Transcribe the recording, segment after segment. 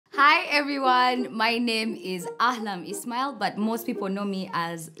Hi everyone, my name is Ahlam Ismail, but most people know me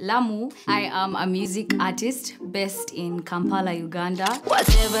as Lamu. I am a music artist based in Kampala, Uganda.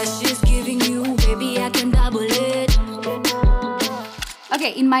 Whatever she's giving you, baby, I can double it.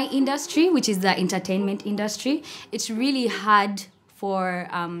 Okay, in my industry, which is the entertainment industry, it's really hard for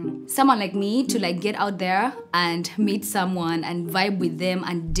someone like me to get out there and meet someone and vibe with them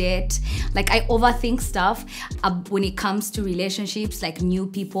and date. Like, I overthink stuff when it comes to relationships, like new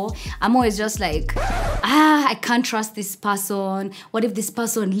people. I'm always just like, I can't trust this person. What if this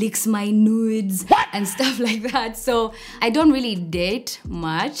person leaks my nudes? What? And stuff like that. So I don't really date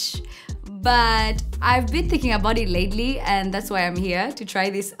much. But I've been thinking about it lately, and that's why I'm here to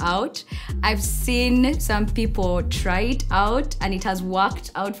try this out. I've seen some people try it out and it has worked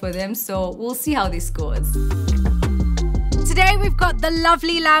out for them, so we'll see how this goes. Today we've got the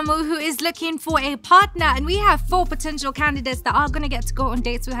lovely Lamu who is looking for a partner, and we have 4 potential candidates that are going to get to go on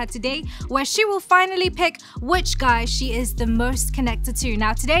dates with her today, where she will finally pick which guy she is the most connected to.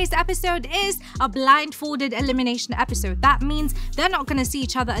 Now, today's episode is a blindfolded elimination episode. That means they're not going to see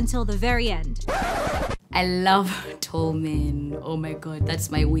each other until the very end. I love tall men. Oh my god,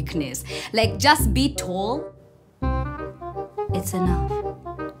 that's my weakness. Like, just be tall. It's enough.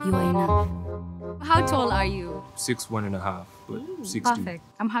 You are enough. How tall are you? 6'1.5", but 6'2". Perfect.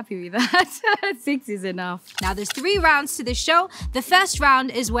 I'm happy with that. 6 is enough. Now, there's 3 rounds to the show. The first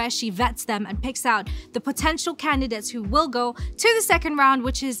round is where she vets them and picks out the potential candidates who will go to the second round,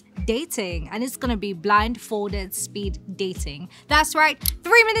 which is dating. And it's gonna be blindfolded speed dating. That's right,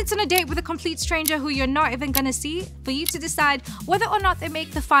 3 minutes on a date with a complete stranger who you're not even gonna see, for you to decide whether or not they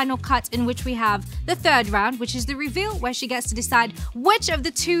make the final cut, in which we have the third round, which is the reveal, where she gets to decide which of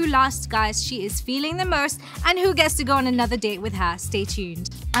the 2 last guys she is feeling the most and who gets to go on another date with her. Stay tuned.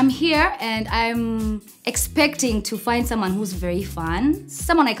 I'm here and I'm expecting to find someone who's very fun,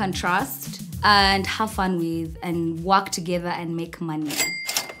 someone I can trust and have fun with and work together and make money.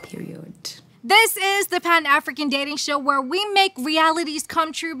 Period. This is the Pan-African dating show where we make realities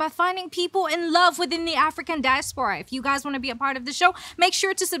come true by finding people in love within the African diaspora. If you guys want to be a part of the show, make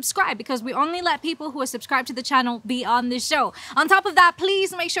sure to subscribe, because we only let people who are subscribed to the channel be on the show. On top of that,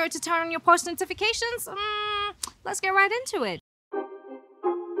 please make sure to turn on your post notifications. Let's get right into it.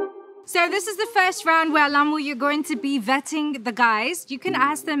 So this is the first round where, Lamu, you're going to be vetting the guys. You can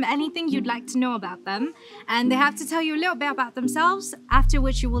ask them anything you'd like to know about them, and they have to tell you a little bit about themselves, after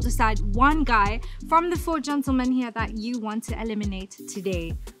which you will decide one guy from the 4 gentlemen here that you want to eliminate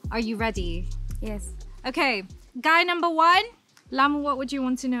today. Are you ready? Yes. Okay, guy number 1. Lamu, what would you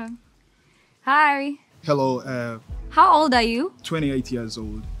want to know? Hi. Hello, How old are you? 28 years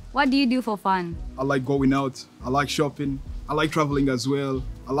old. What do you do for fun? I like going out, I like shopping, I like traveling as well,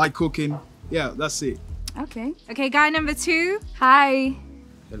 I like cooking. Yeah, that's it. Okay. Okay, guy number 2. Hi.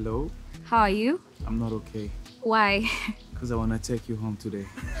 Hello? How are you? I'm not okay. Why? Because I want to take you home today.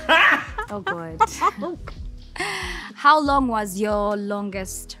 Oh god. How long was your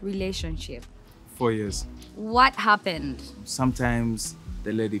longest relationship? 4 years. What happened? Sometimes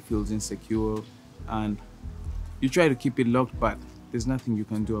the lady feels insecure and you try to keep it locked, but there's nothing you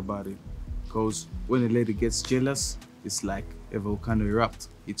can do about it. Because when a lady gets jealous, it's like a volcano erupt.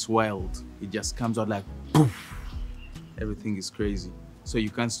 It's wild. It just comes out like poof. Everything is crazy. So you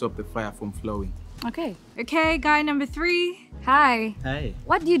can't stop the fire from flowing. Okay. Okay, guy number 3. Hi. Hi,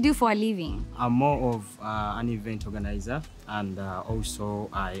 What do you do for a living? I'm more of an event organizer, and also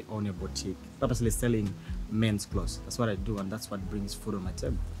I own a boutique, purposely selling men's clothes. That's what I do, and that's what brings food on my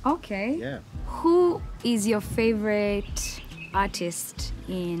table. Okay. Yeah. Who is your favorite artist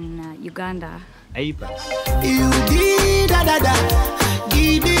in Uganda? Aipa.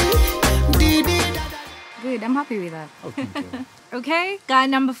 Good, I'm happy with that. Oh, thank you. Okay, guy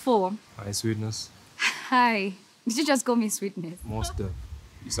number 4. Hi, sweetness. Hi. Did you just call me sweetness? Most of.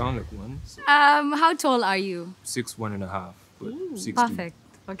 You sound like one. So How tall are you? 6'1.5", but 6'2". Perfect.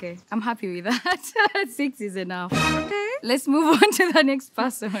 Okay, I'm happy with that. 6 is enough. Okay. Let's move on to the next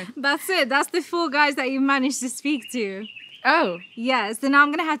person. That's it. That's the 4 guys that you managed to speak to. Oh. Yes, then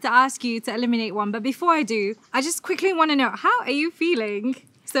I'm gonna have to ask you to eliminate one. But before I do, I just quickly want to know, how are you feeling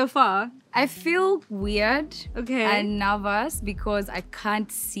so far? I feel weird Okay. and nervous because I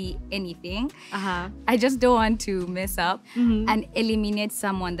can't see anything. Uh-huh. I just don't want to mess up and eliminate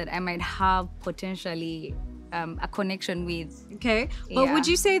someone that I might have potentially a connection with. Okay. But Yeah. would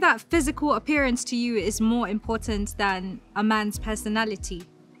you say that physical appearance to you is more important than a man's personality?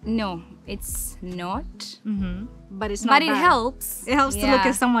 No, it's not. But it's not But it bad. helps. It helps to look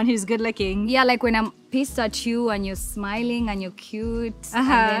at someone who's good looking. Yeah, like when I'm pissed at you and you're smiling and you're cute, and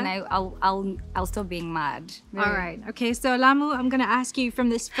then I'll stop being mad. All right. Okay, so Lamu, I'm gonna ask you from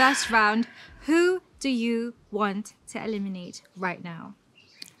this first round, who do you want to eliminate right now?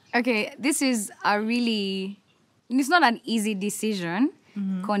 Okay, this is it's not an easy decision.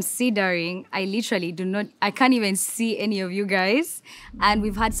 Considering I literally I can't even see any of you guys, and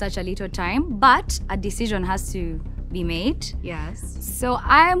we've had such a little time, but a decision has to be made. Yes. So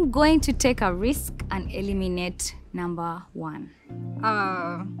I'm going to take a risk and eliminate number 1.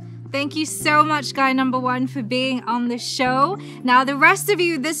 Oh, thank you so much, guy number 1, for being on the show. Now, the rest of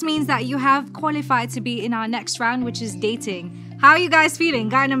you, this means that you have qualified to be in our next round, which is dating. How are you guys feeling?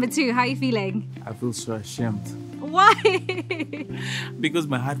 Guy number 2, how are you feeling? I feel so ashamed. Why? Because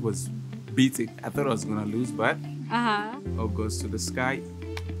my heart was beating. I thought I was gonna lose, but all goes to the sky.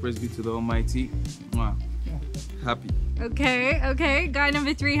 Praise be to the Almighty. Mwah. Happy. Okay. Guy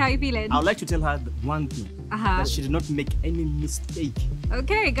number 3, how are you feeling? I would like to tell her one thing. That she did not make any mistake.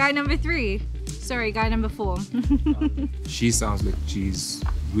 Okay, guy number 3. Sorry, guy number 4. She sounds like she's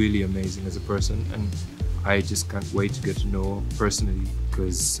really amazing as a person, and I just can't wait to get to know her personally,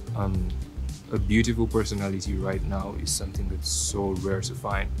 because a beautiful personality right now is something that's so rare to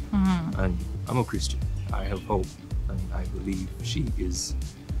find. And I'm a Christian. I have hope, and I believe she is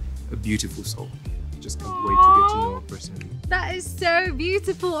a beautiful soul. Just can't wait to get to know her personally. That is so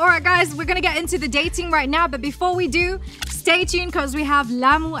beautiful. All right, guys, we're gonna get into the dating right now, but before we do, stay tuned because we have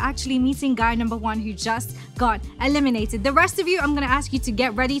Lamu actually meeting guy number 1 who just got eliminated. The rest of you, I'm gonna ask you to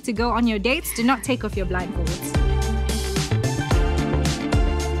get ready to go on your dates. Do not take off your blindfolds.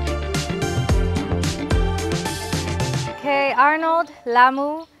 Okay, Arnold,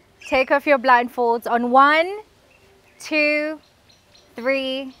 Lamu, take off your blindfolds on 1, 2,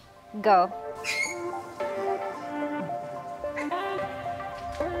 3, go.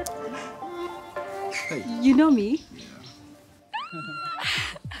 You know me?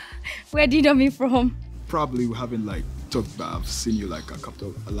 Where do you know me from? Probably we haven't like talked, but I've seen you like a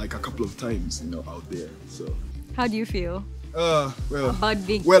couple of times, out there. So. How do you feel Well. about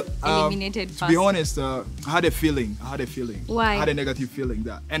being Well, eliminated? to be honest, I had a feeling. Why? I had a negative feeling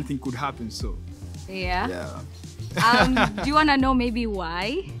that anything could happen. So. Yeah. Yeah. Do you wanna know maybe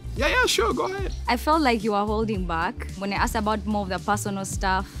why? Yeah, sure. Go ahead. I felt like you were holding back when I asked about more of the personal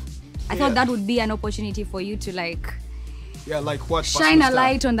stuff. I thought that would be an opportunity for you to like like what? shine a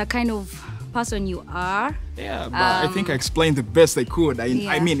light on the kind of person you are. Yeah, but I think I explained the best I could.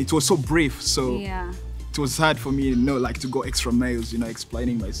 I mean, it was so brief, so it was hard for me, to go extra miles,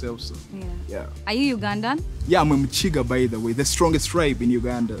 explaining myself. So yeah. Are you Ugandan? Yeah, I'm a Mchiga, by the way, the strongest tribe in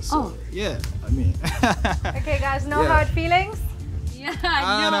Uganda. So yeah, I mean. Okay, guys, no hard feelings? Yeah,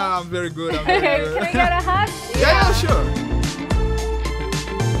 No, I'm very good. I'm Okay, very good. can we get a hug? Yeah, sure.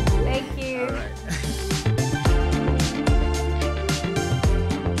 Thank you. All right.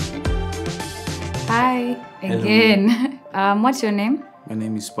 Hi again. What's your name? My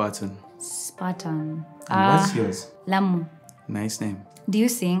name is Spartan. Spartan. And what's yours? Lamu. Nice name. Do you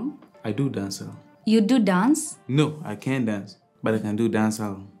sing? I do dancehall. You do dance? No, I can't dance, but I can do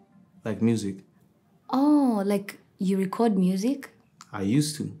dancehall, like music. Oh, like you record music? I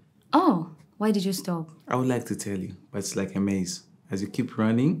used to. Oh, why did you stop? I would like to tell you, but it's like a maze. As you keep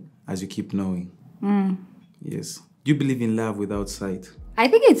running, as you keep knowing. Yes. Do you believe in love without sight? I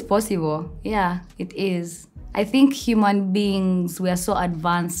think it's possible. Yeah, it is. I think human beings, we are so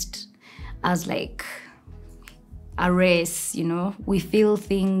advanced as like a race, We feel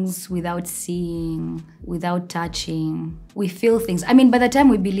things without seeing, without touching. We feel things. I mean, by the time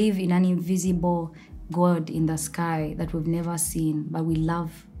we believe in an invisible God in the sky that we've never seen, but we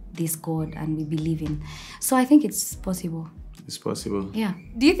love this God and we believe in. So I think it's possible. It's possible. Yeah.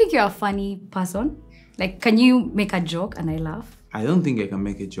 Do you think you're a funny person? Like, can you make a joke and I laugh? I don't think I can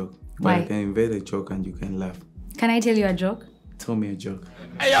make a joke. But Why? I can invent a joke and you can laugh. Can I tell you a joke? Tell me a joke.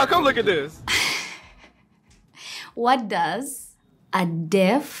 Hey, y'all, come look at this. What does a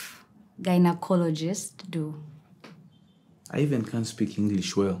deaf gynecologist do? I even can't speak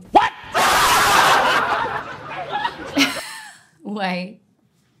English well. Why?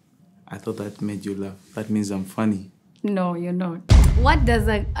 I thought that made you laugh. That means I'm funny. No, you're not. What does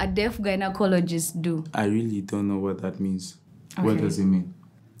a deaf gynecologist do? I really don't know what that means. What Okay. does it mean?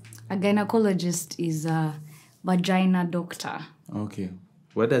 A gynecologist is a vagina doctor. Okay.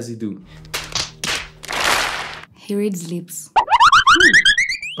 What does he do? He reads lips.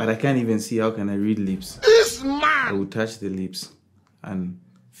 But I can't even see. How can I read lips? I will touch the lips and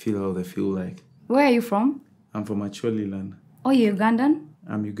feel how they feel like. Where are you from? I'm from Acholi land. Oh, you're Ugandan?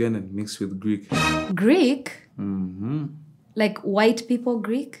 I'm Ugandan mixed with Greek. Greek? Mm-hmm. Like white people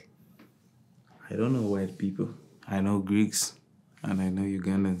Greek? I don't know white people. I know Greeks and I know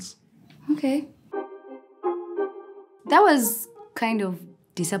Ugandans. Okay. That was kind of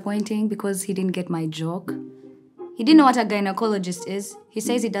disappointing because he didn't get my joke. He didn't know what a gynecologist is. He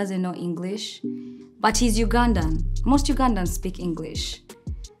says he doesn't know English, but he's Ugandan. Most Ugandans speak English.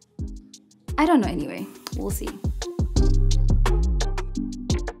 I don't know anyway. We'll see.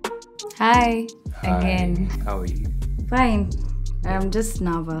 Hi. Again. How are you? Fine. I'm just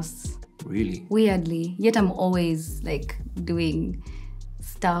nervous. Really? Weirdly. Yet I'm always like doing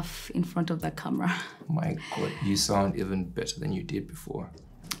stuff in front of the camera. My God, you sound even better than you did before.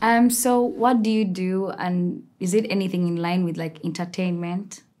 So what do you do, and is it anything in line with like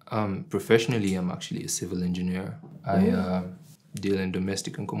entertainment? Professionally, I'm actually a civil engineer. I deal in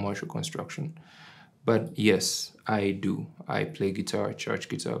domestic and commercial construction. But yes, I do. I play guitar, church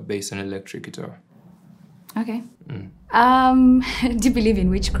guitar, bass and electric guitar. Okay. Do you believe in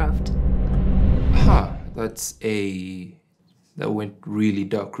witchcraft? That went really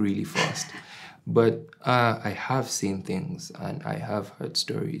dark really fast. But I have seen things and I have heard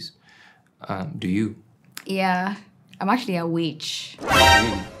stories. Do you? Yeah, I'm actually a witch.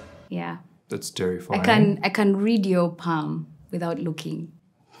 Really? Yeah. That's terrifying. I can read your palm without looking.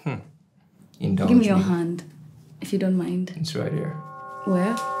 Indulge Give me your me. hand, if you don't mind. It's right here.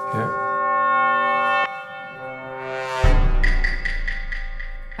 Where? Here.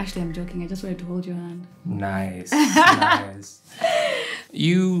 Actually, I'm joking. I just wanted to hold your hand. Nice, nice.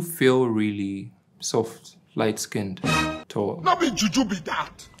 You feel really soft, light-skinned, tall. Not be juju be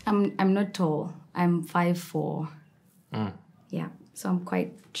that. I'm not tall. I'm 5'4". Mm. Yeah, so I'm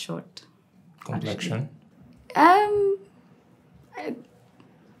quite short. Complexion?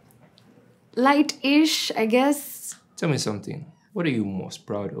 Light-ish, I guess. Tell me something. What are you most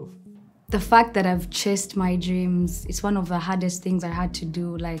proud of? The fact that I've chased my dreams. It's one of the hardest things I had to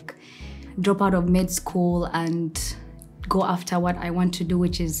do, like drop out of med school and go after what I want to do,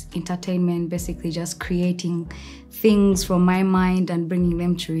 which is entertainment, basically just creating things from my mind and bringing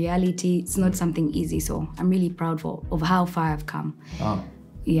them to reality. It's not something easy, so I'm really proud of how far I've come. Oh.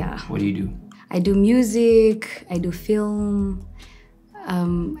 Yeah. What do you do? I do music, I do film,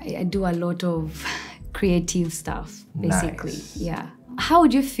 I do a lot of creative stuff, basically. Nice. Yeah. How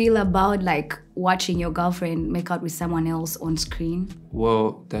would you feel about like watching your girlfriend make out with someone else on screen?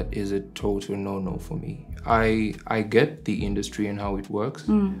 Well, that is a total no-no for me. I get the industry and how it works,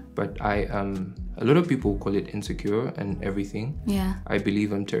 but I am, a lot of people call it insecure and everything. Yeah. I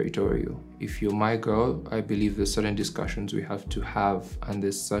believe I'm territorial. If you're my girl, I believe there's certain discussions we have to have and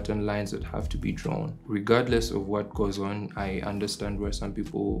there's certain lines that have to be drawn. Regardless of what goes on, I understand where some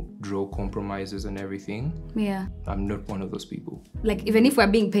people draw compromises and everything. Yeah. I'm not one of those people. Like even if we're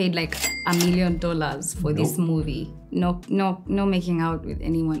being paid like $1 million for this movie, no making out with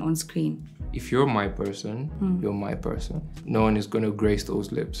anyone on screen. If you're my person, you're my person. No one is gonna grace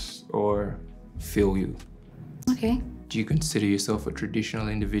those lips or feel you. Okay. Do you consider yourself a traditional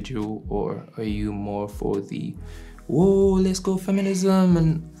individual, or are you more for the, whoa, let's go feminism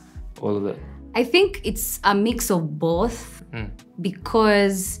and all of that? I think it's a mix of both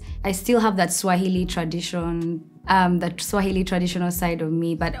because I still have that Swahili tradition, that Swahili traditional side of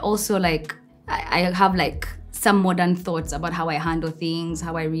me, but also like I have like some modern thoughts about how I handle things,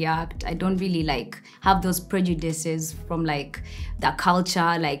 how I react. I don't really like have those prejudices from like the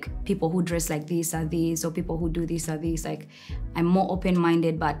culture, like people who dress like this are this, or people who do this are this. Like I'm more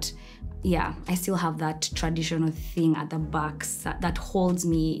open-minded, but yeah, I still have that traditional thing at the back that holds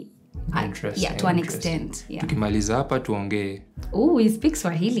me. Interesting. Yeah, to an extent. Yeah. Tukimaliza hapa tuongee. Oh, you speak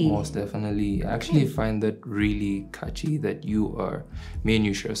Swahili. Most definitely. I actually find that really catchy that me and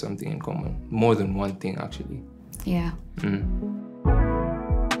you share something in common. More than one thing, actually. Yeah.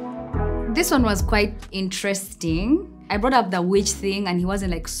 This one was quite interesting. I brought up the witch thing and he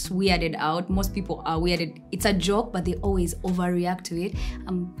wasn't like weirded out. Most people are weirded. It's a joke, but they always overreact to it.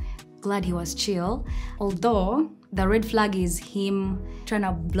 I'm glad he was chill. Although the red flag is him trying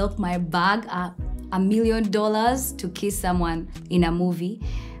to block my bag, $1 million to kiss someone in a movie,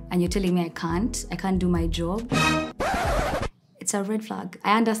 and you're telling me I can't do my job. It's a red flag.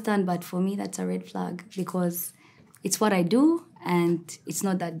 I understand, but for me that's a red flag because it's what I do and it's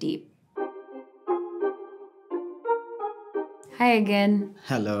not that deep. Hi again.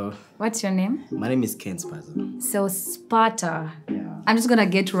 Hello. What's your name? My name is Ken Sparta. So Sparta. Yeah. I'm just gonna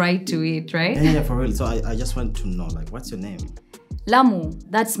get right to it, right? Yeah, for real. So I just want to know, like, what's your name? Lamu.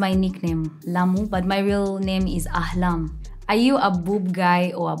 That's my nickname, Lamu, but my real name is Ahlam. Are you a boob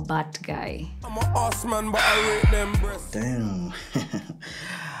guy or a butt guy? I'm an ass man, but I rate them breasts. Damn.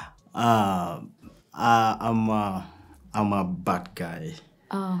 I'm a bad guy.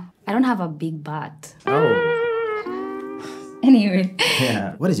 Oh, I don't have a big butt. Oh. Anyway.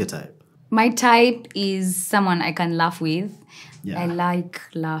 Yeah. What is your type? My type is someone I can laugh with. Yeah. I like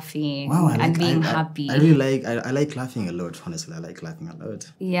laughing and being happy. I really I like laughing a lot, honestly. I like laughing a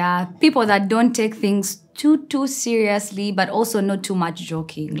lot. Yeah. People that don't take things too seriously, but also not too much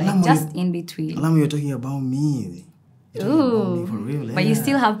joking. Like Lamu, just in between. Lamu, you're talking about me. You're talking about me for real. Yeah. But you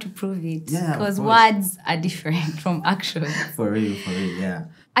still have to prove it. Yeah. Because words are different from action. For real, yeah.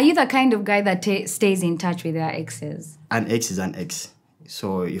 Are you the kind of guy that stays in touch with their exes? An ex is an ex.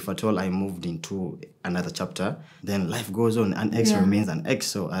 So if at all I moved into another chapter, then life goes on. An ex remains an ex,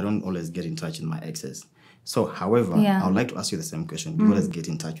 so I don't always get in touch with my exes. So, however, I would like to ask you the same question. You always get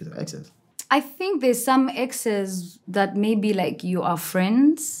in touch with your exes? I think there's some exes that maybe like you are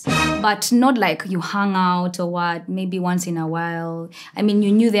friends, but not like you hang out or what, maybe once in a while. I mean,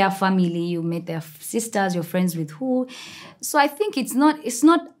 you knew their family, you met their sisters, you're friends with who. So I think it's not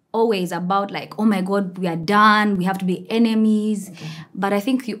always about like, oh my God, we are done, we have to be enemies. Okay. But I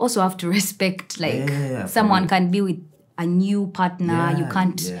think you also have to respect like someone can be with a new partner. You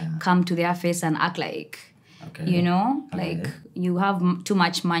can't come to their face and act like, you know, like you have too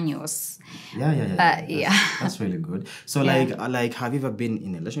much manuals. That's really good. So like have you ever been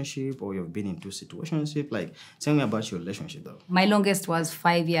in a relationship or you've been in two situationships? Like tell me about your relationship though. My longest was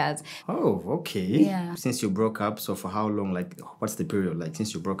 5 years. Oh, okay. Yeah. Since you broke up, so for how long, like what's the period? Like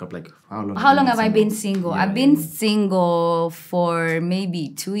since you broke up, like how long have I been single? I've been single for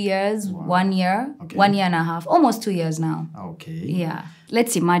maybe 2 years, 1 year, 1 year and a half, almost 2 years now. Okay. Yeah.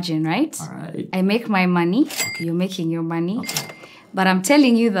 Let's imagine, right? All right. I make my money, you're making your money. Okay. But I'm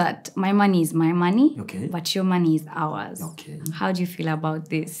telling you that my money is my money, but your money is ours. Okay. How do you feel about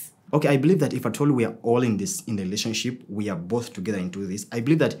this? Okay, I believe that if at all we are all in the relationship, we are both together into this, I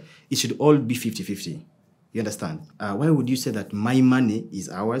believe that it should all be 50-50. You understand? Why would you say that my money is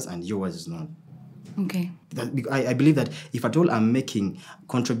ours and yours is not? Okay. I believe that if at all I'm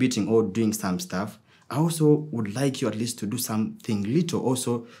contributing or doing some stuff, I also would like you at least to do something little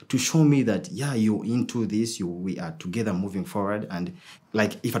also to show me that, you're into this, we are together moving forward. And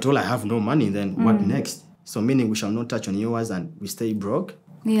like, if at all I have no money, then what next? So meaning we shall not touch on yours and we stay broke?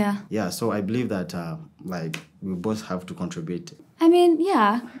 Yeah. Yeah, so I believe that like we both have to contribute. I mean,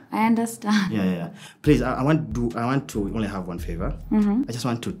 I understand. Yeah. Please, I want to only have one favor. Mm-hmm. I just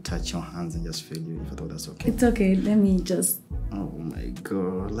want to touch your hands and just feel you, if at all that's okay. It's okay. Let me just... Oh my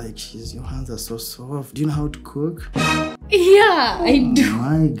God, like your hands are so soft. Do you know how to cook? Yeah, I do. Oh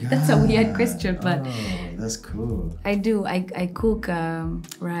my God. That's a weird question, but... Oh, that's cool. I do. I cook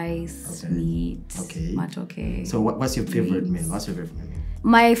rice, meat, matoke. So what's your favorite meal?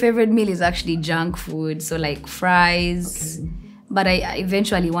 My favorite meal is actually junk food, so like fries. Okay. But I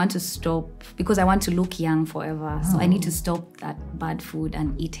eventually want to stop because I want to look young forever. So I need to stop that bad food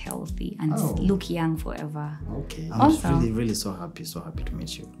and eat healthy and look young forever. Okay. I'm really, really so happy to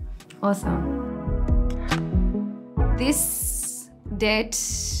meet you. Awesome. This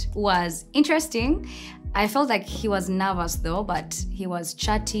date was interesting. I felt like he was nervous though, but he was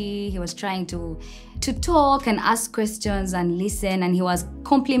chatty. He was trying to talk and ask questions and listen, and he was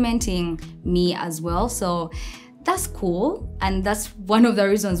complimenting me as well. So that's cool, and that's one of the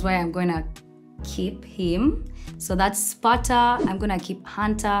reasons why I'm gonna keep him. So that's Sparta, I'm gonna keep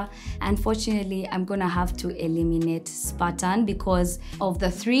Hunter. Unfortunately, I'm gonna have to eliminate Spartan because of the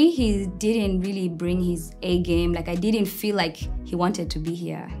three, he didn't really bring his A game. Like I didn't feel like he wanted to be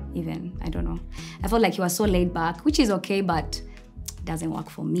here even, I don't know. I felt like he was so laid back, which is okay, but it doesn't work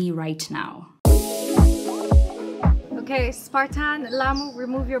for me right now. Okay, Spartan, Lamu,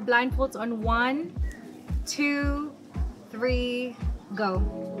 remove your blindfolds on 1, 2, 3, go.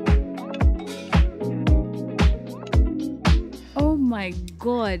 Oh my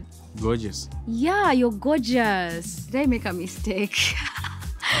God. Gorgeous. Yeah, you're gorgeous. Did I make a mistake?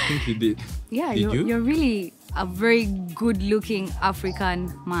 I think you did. Yeah, you're really a very good-looking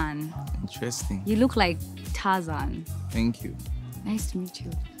African man. Interesting. You look like Tarzan. Thank you. Nice to meet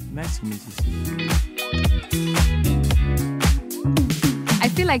you. Nice to meet you too. I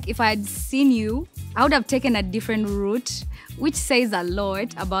feel like if I had seen you, I would have taken a different route, which says a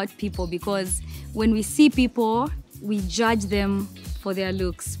lot about people because when we see people, we judge them for their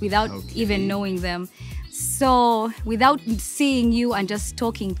looks without even knowing them. So without seeing you and just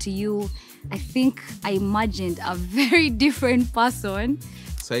talking to you, I think I imagined a very different person.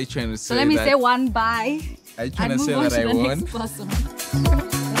 So are you trying to say So let me say one bye. Are you trying to say that I won?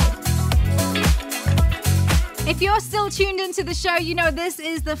 If you're still tuned into the show, you know this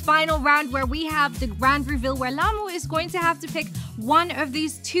is the final round where we have the grand reveal where Lamu is going to have to pick one of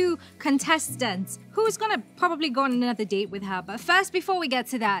these two contestants who's going to probably go on another date with her. But first, before we get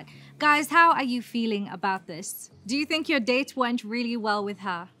to that, guys, how are you feeling about this? Do you think your date went really well with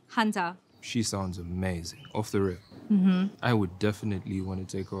her, Hunter? She sounds amazing, off the rip. I would definitely want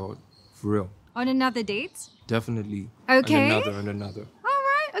to take her out, for real. On another date? Definitely. Okay. And another.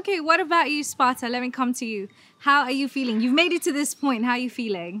 Okay, what about you, Sparta? Let me come to you. How are you feeling? You've made it to this point. How are you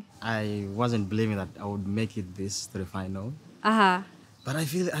feeling? I wasn't believing that I would make it this to the final. Uh-huh. But I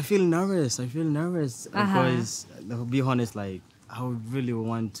feel nervous. Because, to be honest, like, I would really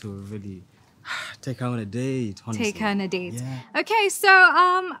want to really take her on a date, honestly. Take her on a date. Yeah. Okay,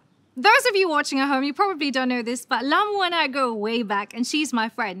 so, those of you watching at home, you probably don't know this, but Lamu and I go way back, and she's my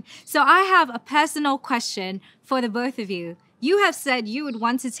friend. So I have a personal question for the both of you. You have said you would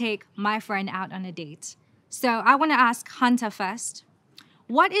want to take my friend out on a date. So I want to ask Hunter first.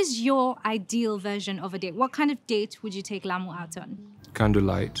 What is your ideal version of a date? What kind of date would you take Lamu out on?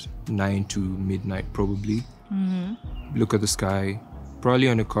 Candlelight, 9 to midnight probably. Look at the sky, probably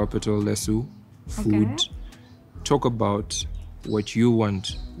on a carpet or lesu. Food. Okay. Talk about what you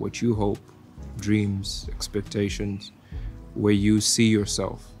want, what you hope, dreams, expectations, where you see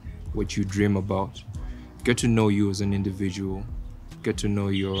yourself, what you dream about. Get to know you as an individual. Get to know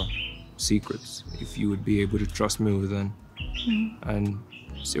your secrets, if you would be able to trust me with them. And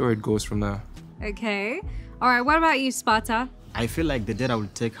see where it goes from there. Okay. All right, what about you, Sparta? I feel like the date I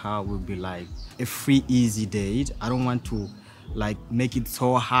would take her would be like a free, easy date. I don't want to like make it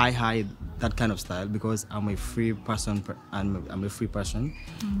so high, that kind of style, because I'm a free person. I'm a free person.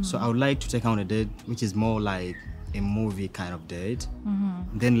 So I would like to take her on a date which is more like a movie kind of date.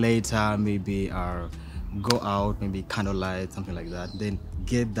 Then later maybe go out, maybe candlelight, something like that. Then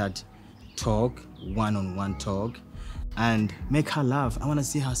get that talk, one-on-one talk, and make her laugh. I want to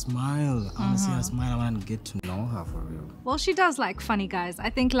see her smile. I want to get to know her for real. Well, she does like funny guys. I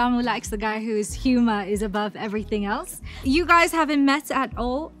think Lamu likes the guy whose humor is above everything else. You guys haven't met at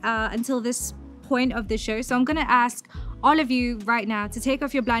all until this point of the show. So I'm going to ask all of you right now to take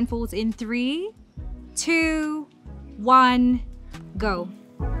off your blindfolds in 3, 2, 1, go.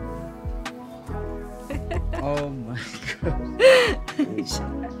 Oh my God.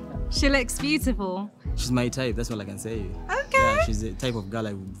 She looks beautiful. She's my type, that's all I can say. Okay. Yeah, she's the type of girl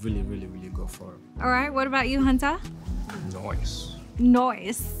I would really, really, really go for. All right, what about you, Hunter? Nice.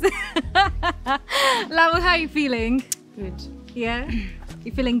 Nice. Lamu, how are you feeling? Good. Yeah?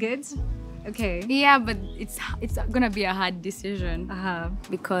 You feeling good? Okay. Yeah, but it's gonna be a hard decision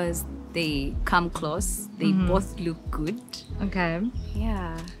because they come close. They both look good. Okay.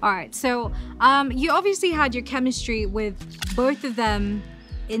 Yeah. All right. So, you obviously had your chemistry with both of them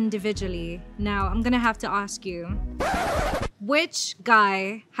individually. Now, I'm gonna have to ask you, which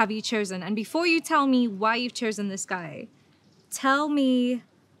guy have you chosen? And before you tell me why you've chosen this guy, tell me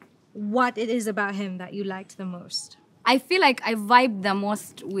what it is about him that you liked the most. I feel like I vibed the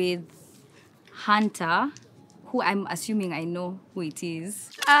most with Hunter, who I'm assuming I know who it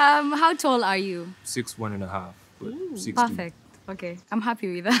is. How tall are you? 6'1.5", but 6'2". Perfect. Okay, I'm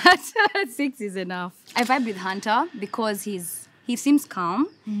happy with that. 6 is enough. I vibe with Hunter because he seems calm.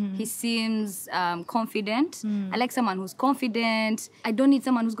 He seems confident. I like someone who's confident. I don't need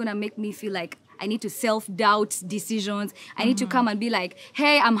someone who's gonna make me feel like I need to self-doubt decisions. I need to come and be like,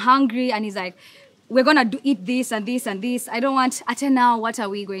 hey, I'm hungry. And he's like, we're gonna eat this and this and this. I don't want, now, what are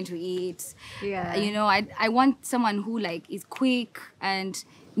we going to eat? Yeah. You know, I want someone who like is quick and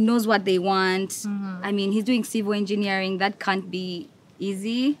knows what they want. I mean, he's doing civil engineering. That can't be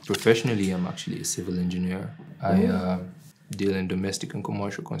easy. Professionally, I'm actually a civil engineer. I deal in domestic and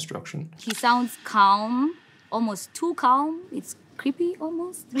commercial construction. He sounds calm, almost too calm. It's creepy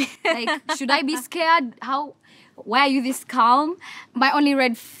almost. Like, should I be scared? Why are you this calm? My only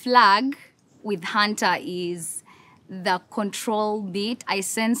red flag with Hunter is the control bit. I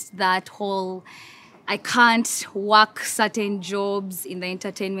sensed that whole, I can't work certain jobs in the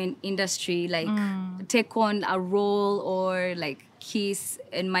entertainment industry, like take on a role or like kiss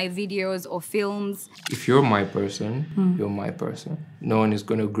in my videos or films. If you're my person, you're my person. No one is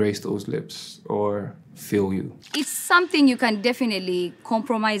gonna grace those lips or feel you. It's something you can definitely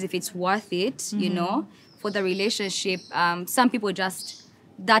compromise if it's worth it, you know, for the relationship. Some people just,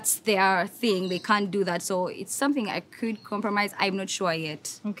 that's their thing. They can't do that. So it's something I could compromise. I'm not sure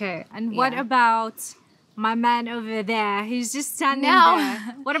yet. Okay. And what about my man over there who's just standing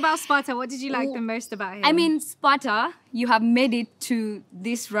there? What about Sparta? What did you like the most about him? I mean, Sparta, you have made it to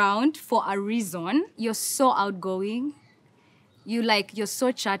this round for a reason. You're so outgoing. You're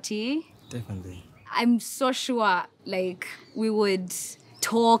so chatty. Definitely. I'm so sure like we would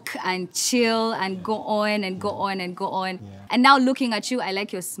talk and chill and go on and go on and go on. Yeah. And now looking at you, I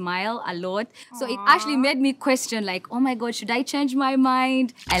like your smile a lot. So it actually made me question like, oh my God, should I change my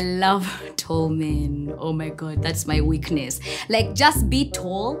mind? I love tall men. Oh my God, that's my weakness. Like just be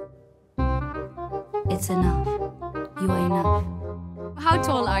tall. It's enough. You are enough. How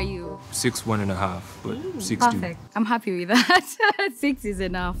tall are you? 6'1.5", but 6'2". Perfect. I'm happy with that. 6 is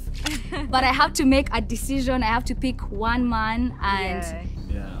enough. But I have to make a decision. I have to pick one man, and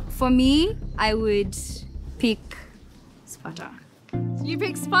for me, I would pick Sparta. You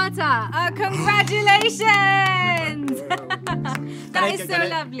pick Sparta. Congratulations! That is so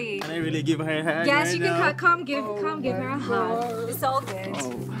lovely. Can I really give her a hug? Yes, right you can now? come give her a hug. It's all good.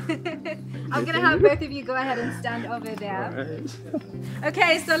 I'm gonna have both of you go ahead and stand over there.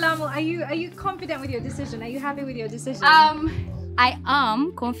 Okay, so Lamu, are you confident with your decision? Are you happy with your decision? I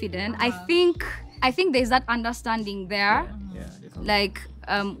am confident. I think there's that understanding there. Like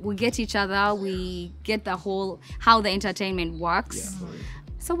we get each other, we get the whole how the entertainment works.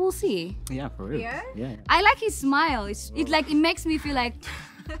 So we'll see. Yeah, for real. Yeah. I like his smile. It makes me feel like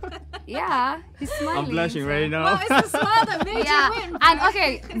he's smiling. I'm blushing right now. Well, it's the smile that made you win. And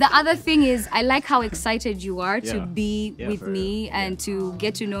okay, the other thing is I like how excited you are to be with me and to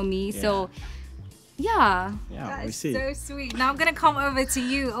get to know me. So that is so sweet. Now I'm gonna come over to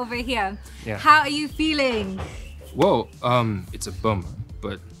you over here. Yeah. How are you feeling? Well, it's a bummer,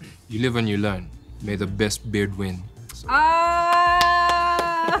 but you live and you learn. May the best beard win. So.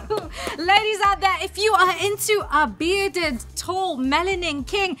 Ladies out there, if you are into a bearded, tall, melanin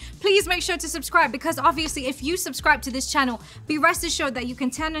king, please make sure to subscribe, because obviously if you subscribe to this channel, be rest assured that you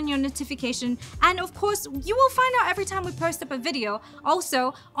can turn on your notification, and of course you will find out every time we post up a video.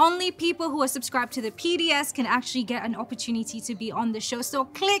 Also, only people who are subscribed to the PDS can actually get an opportunity to be on the show, so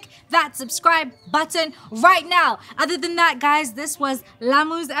click that subscribe button right now. Other than that, guys, this was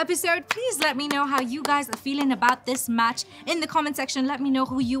Lamu's episode. Please let me know how you guys are feeling about this match in the comment section. Let me know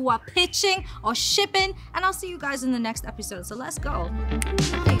who you are pitching or shipping, and I'll see you guys in the next episode. So let's go.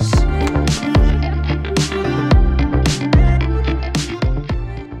 Peace.